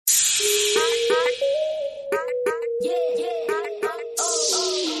This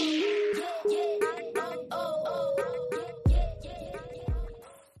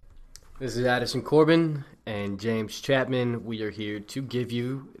is Addison Corbin and James Chapman. We are here to give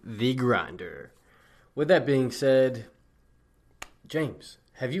you the grinder. With that being said, James,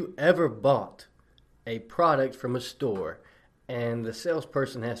 have you ever bought a product from a store and the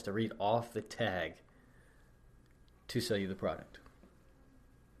salesperson has to read off the tag to sell you the product?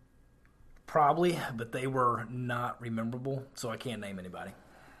 Probably, but they were not rememberable, so I can't name anybody.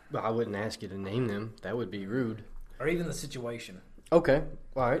 Well, I wouldn't ask you to name them. That would be rude. Or even the situation. Okay,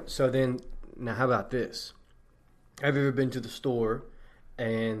 all right. So then, now how about this? Have you ever been to the store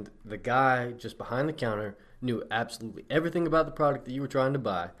and the guy just behind the counter knew absolutely everything about the product that you were trying to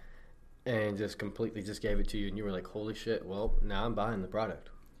buy and just completely just gave it to you and you were like, holy shit, well, now I'm buying the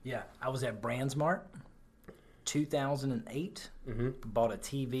product? Yeah, I was at BrandsMart, 2008. Bought a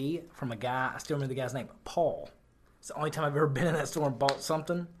TV from a guy, I still remember the guy's name, Paul. It's the only time I've ever been in that store and bought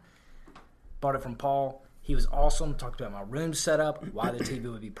something. Bought it from Paul. He was awesome. Talked about my room setup, why the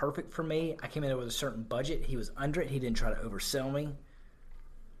TV would be perfect for me. I came in with a certain budget. He was under it. He didn't try to oversell me.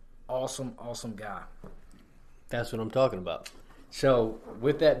 Awesome, awesome guy. That's what I'm talking about. So,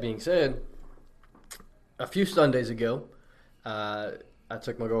 with that being said, a few Sundays ago, I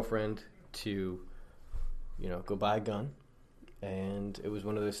took my girlfriend to, go buy a gun. And it was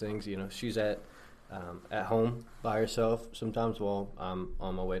one of those things, she's at home by herself sometimes while I'm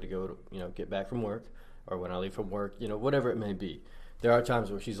on my way to go to, get back from work. Or when I leave from work, whatever it may be. There are times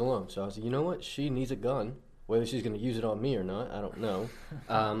where she's alone. So I was like, you know what? She needs a gun. Whether she's going to use it on me or not, I don't know.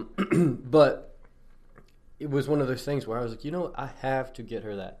 But it was one of those things where I was like, I have to get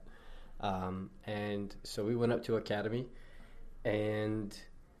her that. And so we went up to Academy, and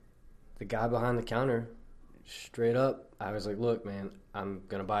the guy behind the counter, straight up, I was like, look, man, I'm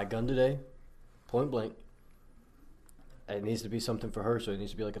going to buy a gun today, point blank. It needs to be something for her, so it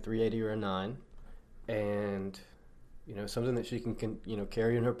needs to be like a 380 or a 9. And, something that she can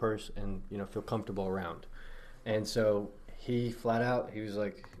carry in her purse and, feel comfortable around. And so he flat out, he was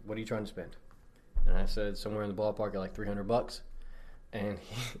like, what are you trying to spend? And I said, somewhere in the ballpark at like $300. And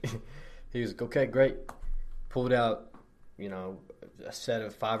he was like, okay, great. Pulled out, a set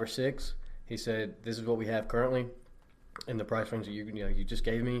of 5 or 6. He said, this is what we have currently in the price range that you just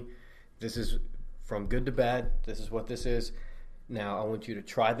gave me. This is from good to bad. This is what this is. Now I want you to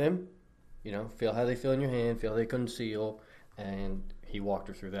try them. Feel how they feel in your hand, feel how they conceal, and he walked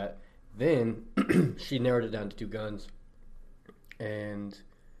her through that. Then she narrowed it down to 2 guns, and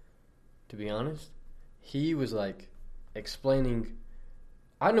to be honest, he was like explaining,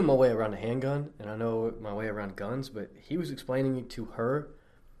 I know my way around a handgun, and I know my way around guns, but he was explaining to her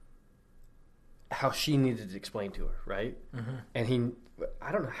how she needed to explain to her, right? Mm-hmm. And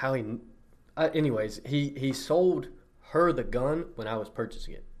I don't know how anyways, he sold her the gun when I was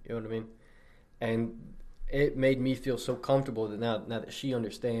purchasing it, you know what I mean? And it made me feel so comfortable that now that she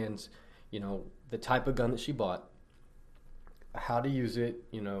understands, the type of gun that she bought, how to use it,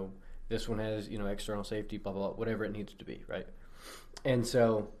 this one has, external safety, blah, blah, blah, whatever it needs to be, right? And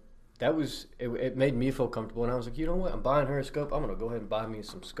so that was, it made me feel comfortable. And I was like, you know what? I'm buying her a scope. I'm going to go ahead and buy me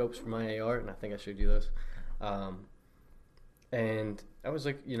some scopes for my AR, and I think I should do those. And I was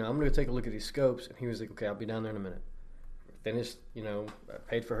like, I'm going to take a look at these scopes. And he was like, okay, I'll be down there in a minute. Finished, I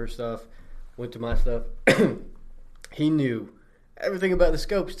paid for her stuff. Went to my stuff. He knew everything about the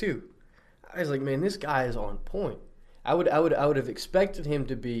scopes too. I was like, man, this guy is on point. I would have expected him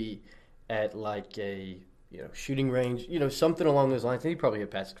to be at like a shooting range, something along those lines. And he probably had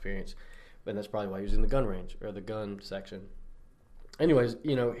past experience, but that's probably why he was in the gun range or the gun section. Anyways,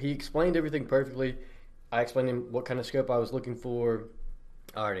 he explained everything perfectly. I explained him what kind of scope I was looking for.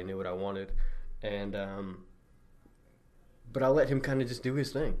 I already knew what I wanted, and but I let him kind of just do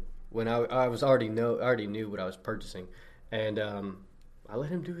his thing. When I already knew what I was purchasing, and I let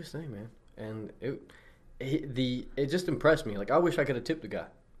him do his thing, man. And it just impressed me. Like I wish I could have tipped the guy.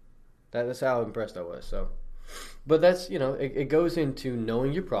 That's how impressed I was. So, but that's it goes into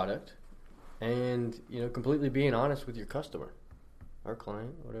knowing your product, and completely being honest with your customer, or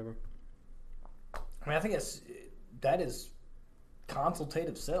client, whatever. I mean, I think that is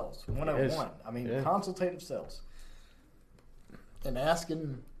consultative sales 101. I mean, yeah. Consultative sales and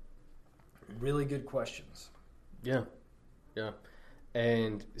asking really good questions. Yeah.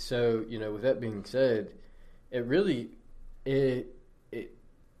 And so, with that being said, it really it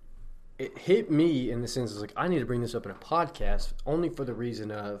hit me in the sense of like, I need to bring this up in a podcast only for the reason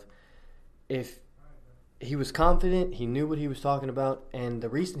of if he was confident, he knew what he was talking about, and the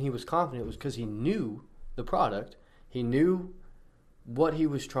reason he was confident was because he knew the product, he knew what he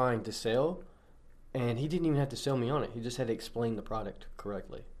was trying to sell, And he didn't even have to sell me on it. He just had to explain the product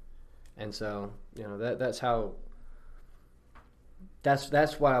correctly. And so, that's how.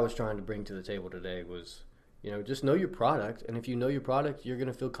 That's what I was trying to bring to the table today was, just know your product. And if you know your product, you're going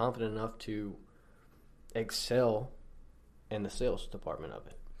to feel confident enough to excel in the sales department of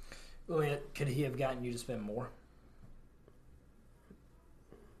it. Well, could he have gotten you to spend more?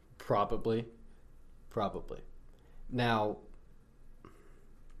 Probably. Now,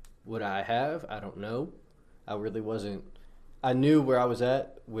 would I have? I don't know. I really wasn't. I knew where I was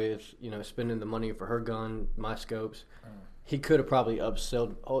at with, spending the money for her gun, my scopes. He could have probably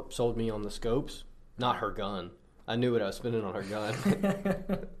upsold me on the scopes, not her gun. I knew what I was spending on her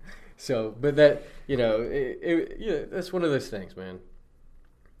gun. So, but that, that's one of those things, man.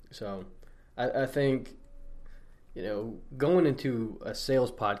 So, I think, going into a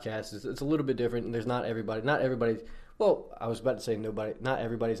sales podcast it's a little bit different. And there's not everybody. Well, I was about to say not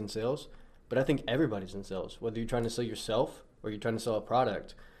everybody's in sales, but I think everybody's in sales. Whether you're trying to sell yourself or you're trying to sell a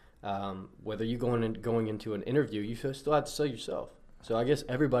product, whether you're going into an interview, you still have to sell yourself. So I guess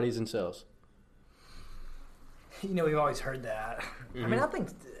everybody's in sales. We've always heard that. Mm-hmm. I mean, I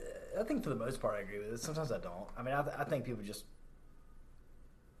think for the most part I agree with it. Sometimes I don't. I mean, I think people just.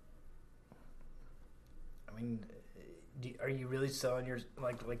 I mean, are you really selling your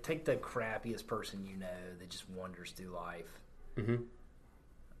like take the crappiest person that just wanders through life? Mm-hmm.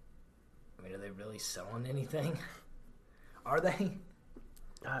 I mean, are they really selling anything? Are they?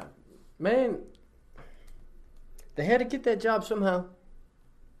 Man, they had to get that job somehow.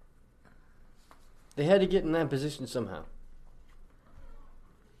 They had to get in that position somehow.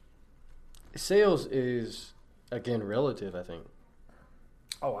 Sales is, again, relative, I think.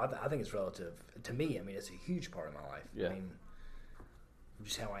 Oh, I think it's relative. To me, I mean, it's a huge part of my life. Yeah. I mean,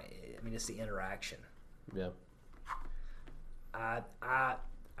 just how it's the interaction. Yeah. I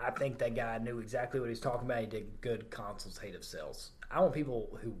think that guy knew exactly what he was talking about. He did good consultative sales. I want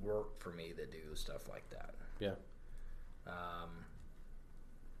people who work for me that do stuff like that. Yeah.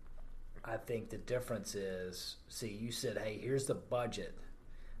 I think the difference is, you said, hey, here's the budget.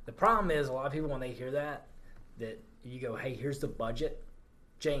 The problem is a lot of people, when they hear that you go, hey, here's the budget.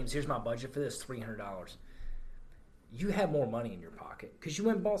 James, here's my budget for this, $300. You have more money in your pocket because you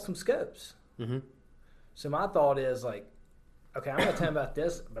went and bought some scopes. Mm-hmm. So my thought is okay, I'm going to tell you about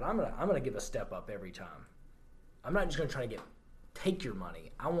this, but I'm going to give a step up every time. I'm not just going to try to take your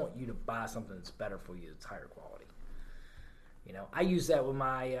money. I want you to buy something that's better for you, that's higher quality. I use that with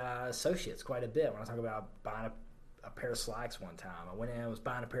my associates quite a bit when I talk about buying a pair of slacks one time. I went in and was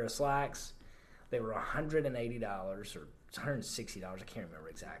buying a pair of slacks. They were $180 or $160. I can't remember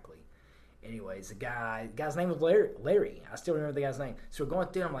exactly. Anyways, the guy's name was Larry. I still remember the guy's name. So we're going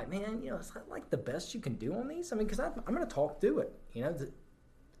through. I'm like, man, is that like the best you can do on these? I mean, because I'm going to talk through it.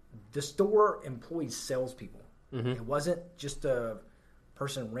 The store employs salespeople. Mm-hmm. It wasn't just a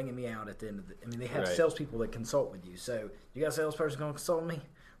person ringing me out at the end of they have right. salespeople that consult with you. So you got a salesperson going to consult me?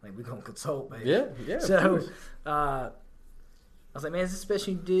 Like, we're going to consult, baby. Yeah. So I was like, man, is this the best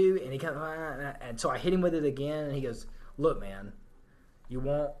you can do? And he kind of, and so I hit him with it again, and he goes, look, man, you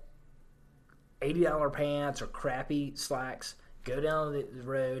want $80 pants or crappy slacks, go down the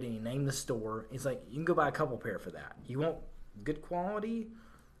road and you name the store. He's like, you can go buy a couple pair for that. You want good quality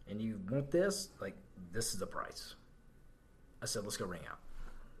and you want this, like, this is the price. I said, let's go ring out.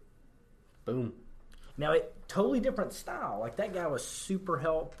 Boom. Now, totally different style. Like, that guy was super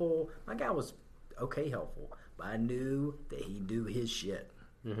helpful. My guy was okay helpful. But I knew that he knew his shit.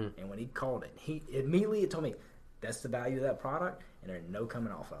 Mm-hmm. And when he called it, he immediately told me, that's the value of that product, and there's no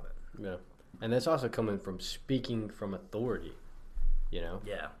coming off of it. Yeah. And that's also coming from speaking from authority, Yeah.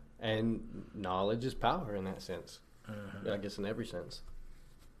 And knowledge is power in that sense. Mm-hmm. I guess in every sense.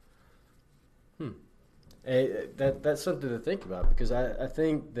 That's something to think about, because I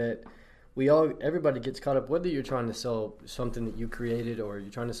think that everybody gets caught up, whether you're trying to sell something that you created or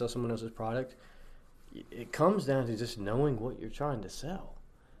you're trying to sell someone else's product. It comes down to just knowing what you're trying to sell.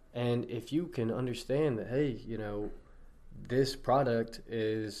 And if you can understand that, hey, this product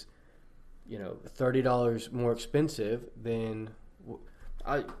is, $30 more expensive than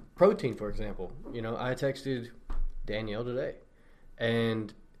protein, for example. I texted Danielle today,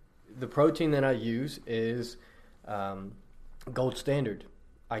 and the protein that I use is Gold Standard.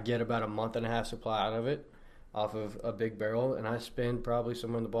 I get about a month and a half supply out of it off of a big barrel, and I spend probably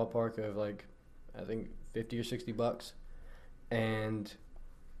somewhere in the ballpark of I think $50 or $60. And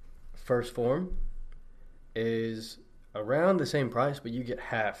First Form is around the same price, but you get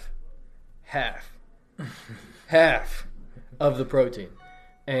half of the protein.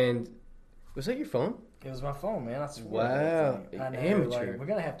 And was that your phone? It was my phone, man. I swear. Wow. I know, Amateur. like, we're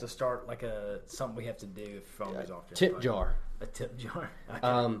gonna have to start like something we have to do if phone goes off. Tip jar. A tip jar.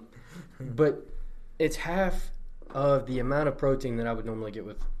 Okay. But it's half of the amount of protein that I would normally get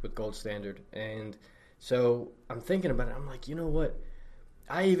with Gold Standard. And so I'm thinking about it. I'm like, you know what?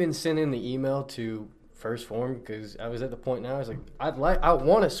 I even sent in the email to First Form because I was at the point now. I was like, I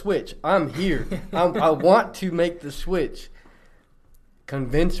want to switch. I'm here. I want to make the switch.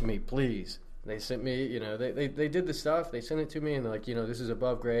 Convince me, please. They sent me, they did the stuff. They sent it to me, and they're like, this is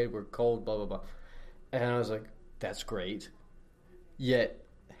above grade. We're cold, blah, blah, blah. And I was like, that's great. Yet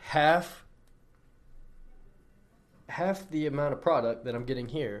half the amount of product that I'm getting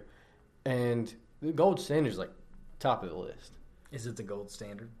here, and the Gold Standard is like top of the list. Is it the Gold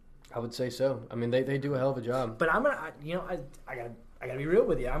Standard? I would say so. I mean, they do a hell of a job. But I'm gonna, I gotta be real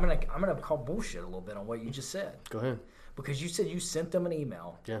with you. I'm gonna call bullshit a little bit on what you just said. Go ahead. Because you said you sent them an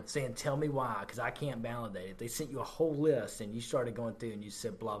email saying, tell me why, because I can't validate it. They sent you a whole list, and you started going through, and you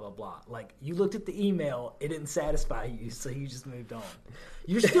said blah, blah, blah. Like, you looked at the email, it didn't satisfy you, so you just moved on.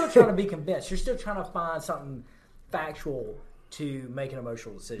 You're still trying to be convinced. You're still trying to find something factual to make an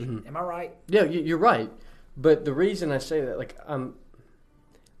emotional decision. Mm-hmm. Am I right? Yeah, you're right. But the reason I say that, like,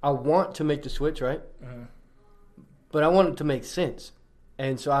 I want to make the switch, right? Mm-hmm. But I want it to make sense.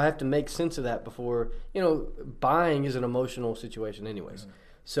 And so I have to make sense of that before, buying is an emotional situation anyways. Mm-hmm.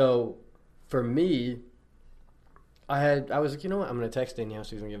 So for me, I was like, you know what? I'm going to text Danielle.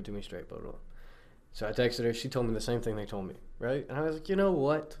 She's going to give it to me straight, blah, blah, blah. So I texted her. She told me the same thing they told me, right? And I was like, you know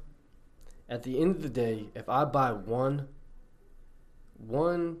what? At the end of the day, if I buy one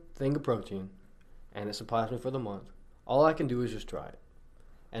thing of protein and it supplies me for the month, all I can do is just try it.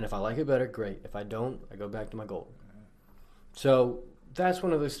 And if I like it better, great. If I don't, I go back to my gold. Mm-hmm. So that's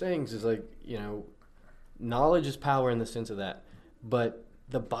one of those things is like, knowledge is power in the sense of that. But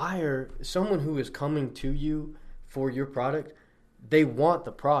the buyer, someone who is coming to you for your product, they want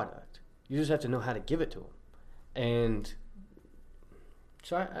the product. You just have to know how to give it to them. And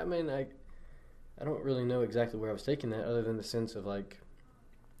so, I don't really know exactly where I was taking that other than the sense of like,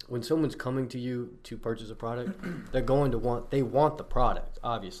 when someone's coming to you to purchase a product, they want the product,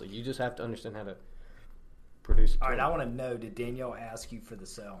 obviously. You just have to understand how to produce it. All right, I want to know, did Danielle ask you for the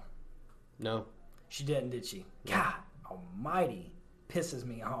sale? No. She didn't, did she? No. God almighty, pisses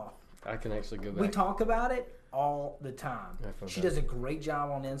me off. I can actually go back. We talk about it all the time. She does a great job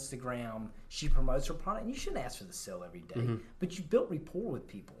on Instagram. She promotes her product. And you shouldn't ask for the sale every day. Mm-hmm. But you built rapport with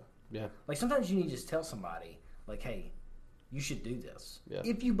people. Yeah. Like sometimes you need to just tell somebody, like, hey, you should do this. Yeah.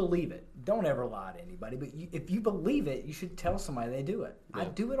 If you believe it. Don't ever lie to anybody. But if you believe it, you should tell somebody they do it. Yeah. I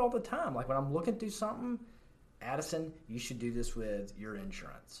do it all the time. Like when I'm looking through something, Addison, you should do this with your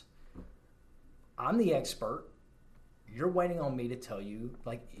insurance. I'm the expert. You're waiting on me to tell you.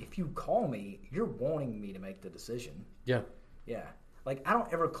 Like if you call me, you're wanting me to make the decision. Yeah. Yeah. Like I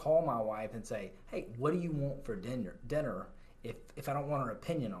don't ever call my wife and say, hey, what do you want for dinner? If I don't want her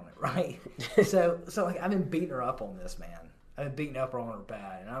opinion on it, right? so like I've been beating her up on this, man. I've been beating up on her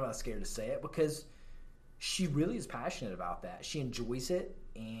bad, and I'm not scared to say it because she really is passionate about that. She enjoys it,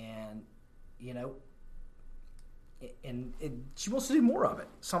 and and she wants to do more of it.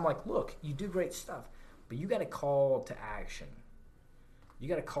 So I'm like, look, you do great stuff, but you got to call to action. You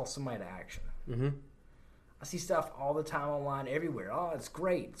got to call somebody to action. Mm-hmm. I see stuff all the time online, everywhere. Oh, it's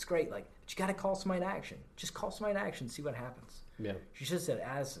great. Like, but you got to call somebody to action. Just call somebody to action and see what happens. Yeah. She should have said,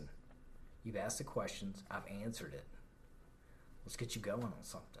 Addison, you've asked the questions. I've answered it. Let's get you going on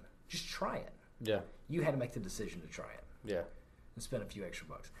something. Just try it. Yeah. You had to make the decision to try it. Yeah. And spend a few extra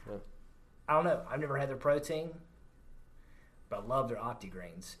bucks. Yeah. I don't know. I've never had their protein, but I love their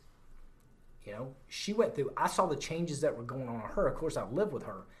OptiGreens. She went through, I saw the changes that were going on her. Of course, I've lived with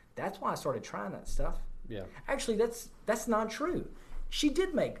her. That's why I started trying that stuff. Yeah. Actually, that's not true. She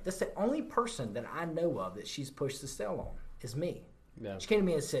did that's the only person that I know of that she's pushed the sale on is me. Yeah. She came to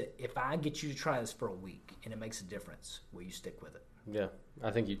me and said, if I get you to try this for a week and it makes a difference, will you stick with it? Yeah.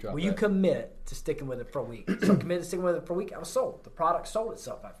 I think you dropped Will you commit to sticking with it for a week? So I committed to sticking with it for a week. I was sold. The product sold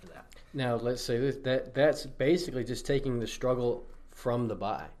itself after that. Now, let's say that's basically just taking the struggle from the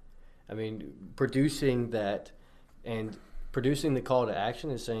buy. I mean, producing that and producing the call to action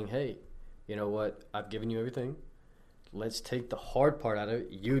is saying, hey, you know what? I've given you everything. Let's take the hard part out of it,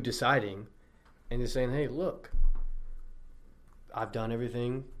 you deciding, and just saying, hey, look, I've done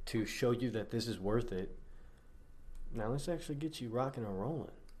everything to show you that this is worth it. Now let's actually get you rocking and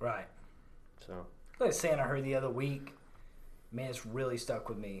rolling. Right. So, like saying I heard the other week, man, it's really stuck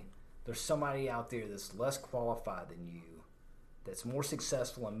with me. There's somebody out there that's less qualified than you, that's more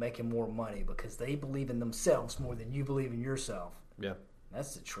successful and making more money because they believe in themselves more than you believe in yourself. Yeah.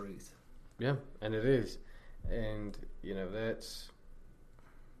 That's the truth. Yeah, and it is. And, you know, that's...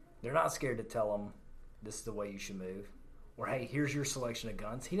 They're not scared to tell them this is the way you should move. Or, hey, here's your selection of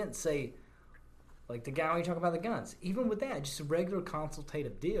guns. He didn't say, like the guy when you talk about the guns. Even with that, just a regular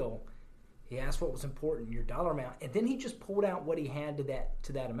consultative deal, he asked what was important, your dollar amount, and then he just pulled out what he had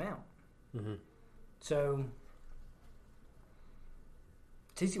to that amount. Mm-hmm. So,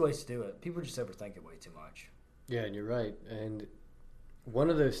 it's easy ways to do it. People just overthink it way too much. Yeah, and you're right. And one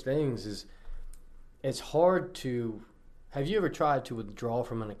of those things is it's hard to... Have you ever tried to withdraw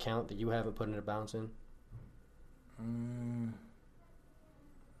from an account that you haven't put in a balance in?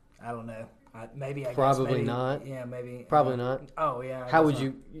 I don't know. Maybe I Probably guess maybe, not. Yeah, maybe. Probably not. Oh, yeah. How would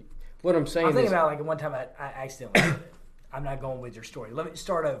you... What I'm saying I'm thinking is... about like one time I accidentally did it. I'm not going with your story. Let me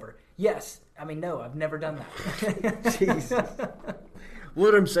start over. Yes. I mean, no, I've never done that. Jesus.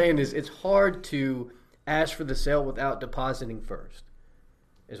 What I'm saying is it's hard to ask for the sale without depositing first,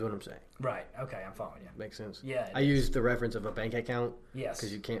 is what I'm saying. Right. Okay, I'm following you. Makes sense? Yeah. I used the reference of a bank account. Yes.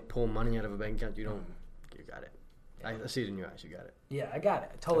 Because you can't pull money out of a bank account. You don't... You got it. I see it in your eyes. You got it. Yeah, I got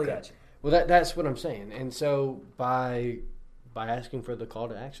it. I totally got you. Well, that's what I'm saying. And so by asking for the call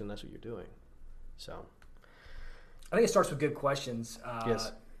to action, that's what you're doing. So... I think it starts with good questions.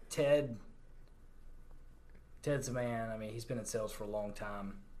 Yes. Ted's a man. I mean, he's been in sales for a long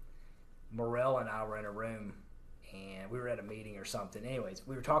time. Morrell and I were in a room, and we were at a meeting or something. Anyways,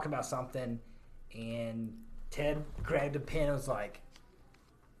 we were talking about something, and Ted grabbed a pen and was like,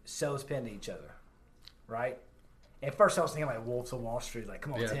 sell his pen to each other, right? At first, I was thinking like Wolves of Wall Street. Like,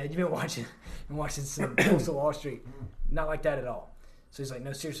 come on, Ted, you've been watching some Wolves of Wall Street. Not like that at all. So he's like,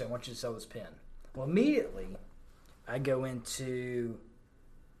 no, seriously, I want you to sell this pen. Well, immediately... I go into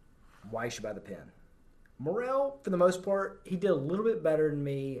why you should buy the pen. Morrell, for the most part, he did a little bit better than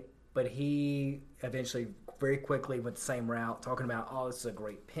me, but he eventually very quickly went the same route, talking about, oh, this is a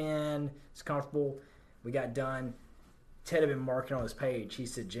great pen, it's comfortable. We got done. Ted had been marking on his page. He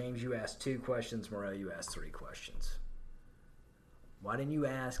said, James, you asked 2 questions. Morrell, you asked 3 questions. Why didn't you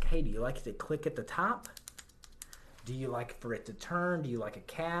ask, hey, do you like it to click at the top? Do you like for it to turn? Do you like a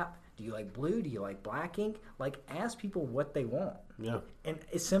cap? Do you like blue? Do you like black ink? Like, ask people what they want. Yeah. And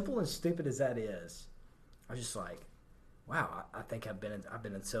as simple and stupid as that is, I was just like, wow, I think I've been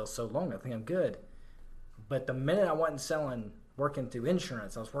in sales so long. I think I'm good. But the minute I wasn't selling, working through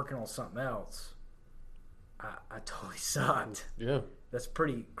insurance, I was working on something else. I totally sucked. Yeah. That's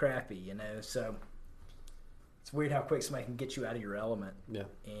pretty crappy, you know. So it's weird how quick somebody can get you out of your element. Yeah.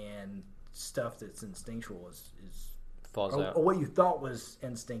 And stuff that's instinctual is falls out. Or what you thought was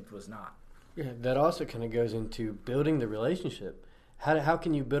instinct was not. Yeah, that also kind of goes into building the relationship. How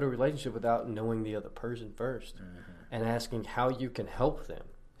can you build a relationship without knowing the other person first and asking how you can help them?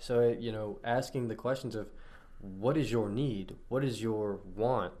 So, you know, asking the questions of what is your need? What is your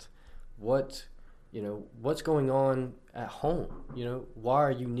want? What, you know, what's going on at home? You know, why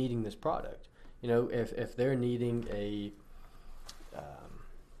are you needing this product? You know, if they're needing a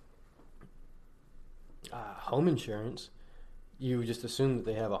home insurance, you just assume that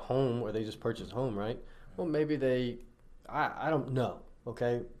they have a home or they just purchased a home, right? Well, maybe I don't know,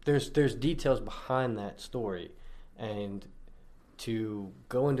 okay? There's details behind that story, and to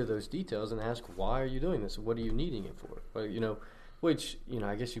go into those details and ask, why are you doing this? What are you needing it for? Well, you know, which, you know,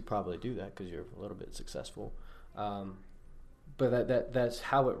 I guess you probably do that because you're a little bit successful. But that's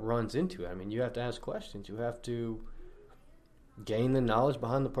how it runs into it. I mean, you have to ask questions. You have to gain the knowledge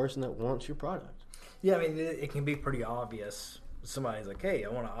behind the person that wants your product. Yeah, I mean, it can be pretty obvious. Somebody's like, hey, I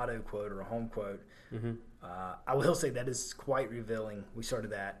want an auto quote or a home quote. Mm-hmm. I will say that is quite revealing. We started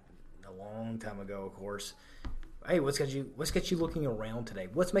that a long time ago, of course. Hey, what's got you looking around today?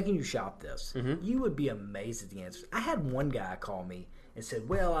 What's making you shop this? Mm-hmm. You would be amazed at the answers. I had one guy call me and said,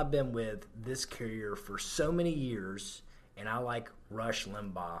 well, I've been with this carrier for so many years, and I like Rush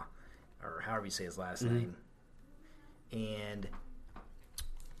Limbaugh, or however you say his last name. And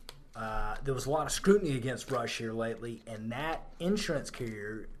there was a lot of scrutiny against Rush here lately, and that insurance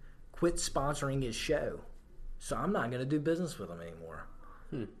carrier quit sponsoring his show. So I'm not going to do business with him anymore.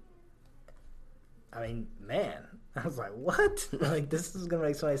 I mean, man, I was like, what? Like, this is going to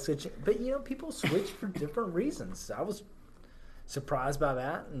make somebody switch. But, you know, people switch for different reasons. I was surprised by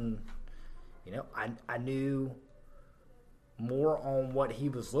that, and, you know, I knew more on what he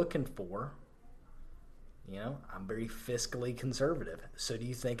was looking for. You know, I'm very fiscally conservative. So do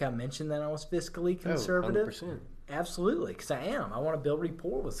you think I mentioned that I was fiscally conservative? 100%. Absolutely, because I am. I want to build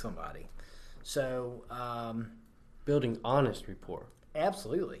rapport with somebody. So, building honest rapport.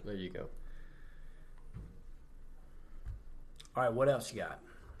 Absolutely. There you go. All right, what else you got?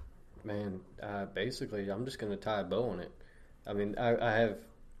 Man, basically, I'm just going to tie a bow on it. I mean, I have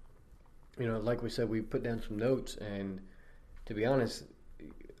like we said, we put down some notes, and to be honest,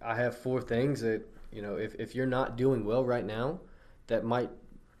 I have 4 things that, if you're not doing well right now, that might,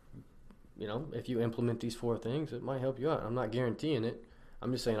 if you implement these 4 things, it might help you out. I'm not guaranteeing it.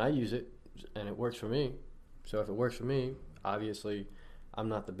 I'm just saying I use it, and it works for me. So if it works for me, obviously I'm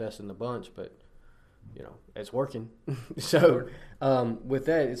not the best in the bunch, but, it's working. So with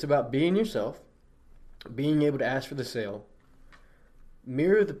that, it's about being yourself, being able to ask for the sale,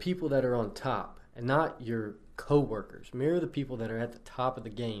 mirror the people that are on top and not your co-workers. Mirror the people that are at the top of the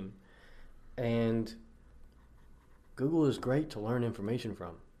game. And Google is great to learn information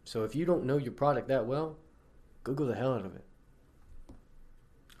from. So if you don't know your product that well, Google the hell out of it.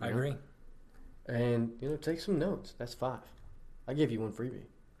 I agree. And, take some notes. That's 5. I gave you 1 freebie.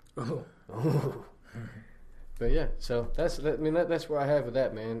 Oh. But yeah, so that's where I have with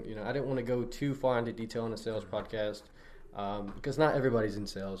that, man. I didn't want to go too far into detail on a sales podcast because not everybody's in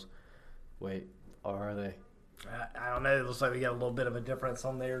sales. Wait, or are they? I don't know. It looks like we got a little bit of a difference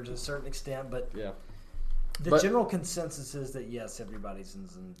on there to a certain extent, but yeah. The general consensus is that yes, everybody's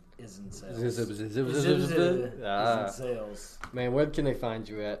is in sales. Is in sales. Man, where can they find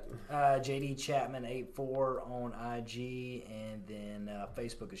you at? JD Chapman 84 on IG, and then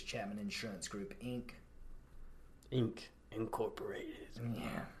Facebook is Chapman Insurance Group Inc. Incorporated.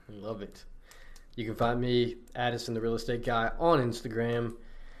 Yeah, love it. You can find me, Addison the Real Estate Guy, on Instagram.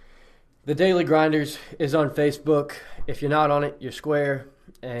 The Daily Grinders is on Facebook. If you're not on it, you're square,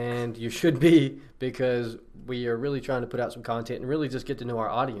 and you should be, because we are really trying to put out some content and really just get to know our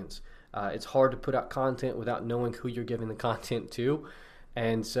audience. It's hard to put out content without knowing who you're giving the content to,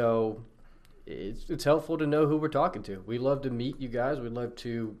 and so it's helpful to know who we're talking to. We love to meet you guys. We'd love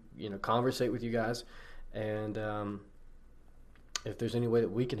to conversate with you guys, and if there's any way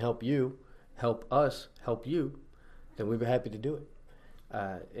that we can help us help you, then we'd be happy to do it.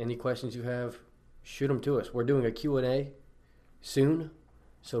 Any questions you have, shoot them to us. We're doing a Q&A soon,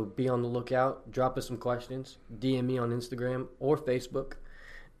 so be on the lookout. Drop us some questions. DM me on Instagram or Facebook.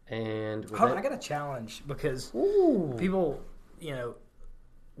 And I got a challenge because people,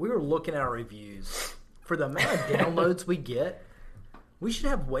 we were looking at our reviews. For the amount of downloads we get, we should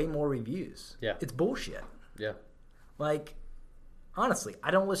have way more reviews. Yeah. It's bullshit. Yeah. Like, honestly,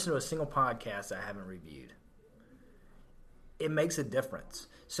 I don't listen to a single podcast I haven't reviewed. It makes a difference.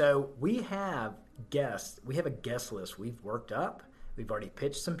 So we have guests. We have a guest list we've worked up. We've already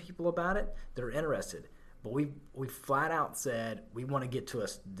pitched some people about it. They're interested. But we flat out said we want to get to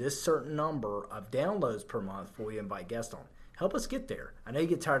this certain number of downloads per month before we invite guests on. Help us get there. I know you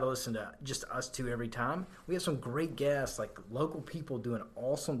get tired of listening to just us two every time. We have some great guests, like local people doing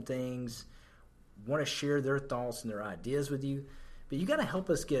awesome things, want to share their thoughts and their ideas with you. But you got to help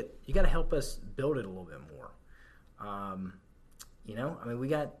us build it a little bit more.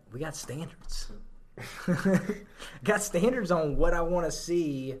 We got standards. Got standards on what I want to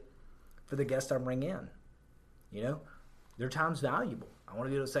see for the guests I bring in. Their time's valuable. I want to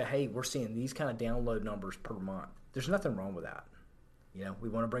be able to say, hey, we're seeing these kind of download numbers per month. There's nothing wrong with that. We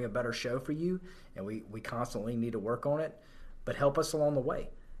want to bring a better show for you, and we constantly need to work on it. But help us along the way.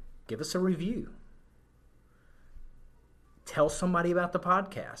 Give us a review. Tell somebody about the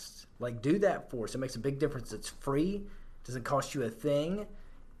podcast. Do that for us. It makes a big difference. It's free. Doesn't cost you a thing.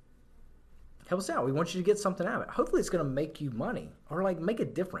 Help us out. We want you to get something out of it. Hopefully it's going to make you money or make a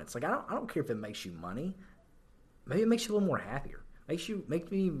difference. I don't care if it makes you money. Maybe it makes you a little more happier. Makes you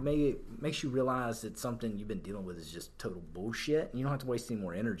realize that something you've been dealing with is just total bullshit and you don't have to waste any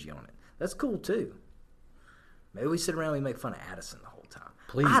more energy on it. That's cool too. Maybe we sit around and we make fun of Addison the whole time.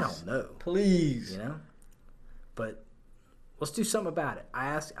 Please. I don't know. Please. But let's do something about it.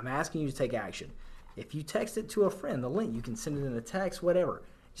 I'm asking you to take action. If you text it to a friend, the link, you can send it in a text, whatever.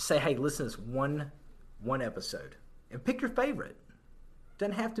 Just say, hey, listen to this one episode. And pick your favorite.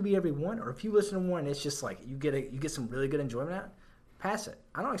 Doesn't have to be every one. Or if you listen to one, it's just you get some really good enjoyment out. Pass it.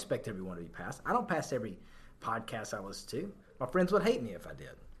 I don't expect everyone to be passed. I don't pass every podcast I listen to. My friends would hate me if I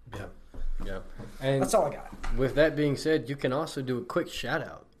did. Yeah. And that's all I got. With that being said, you can also do a quick shout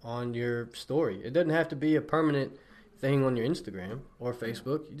out on your story. It doesn't have to be a permanent thing on your Instagram or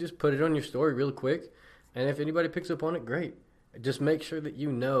Facebook. You just put it on your story real quick, and if anybody picks up on it, great. Just make sure that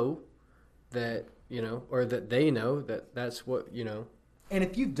you know that, or that they know that that's what, And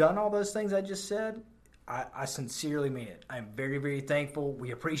if you've done all those things I just said, I sincerely mean it. I'm very, very thankful.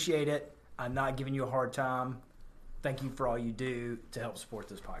 We appreciate it. I'm not giving you a hard time. Thank you for all you do to help support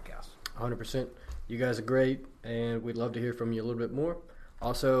this podcast. 100%. You guys are great, and we'd love to hear from you a little bit more.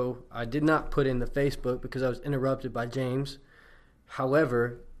 Also, I did not put in the Facebook because I was interrupted by James.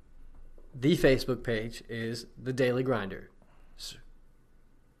 However, the Facebook page is The Daily Grinder.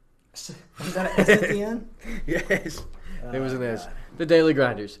 Was that an S at the end? Yes, there was an S. God. The Daily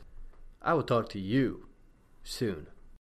Grinders. I will talk to you soon.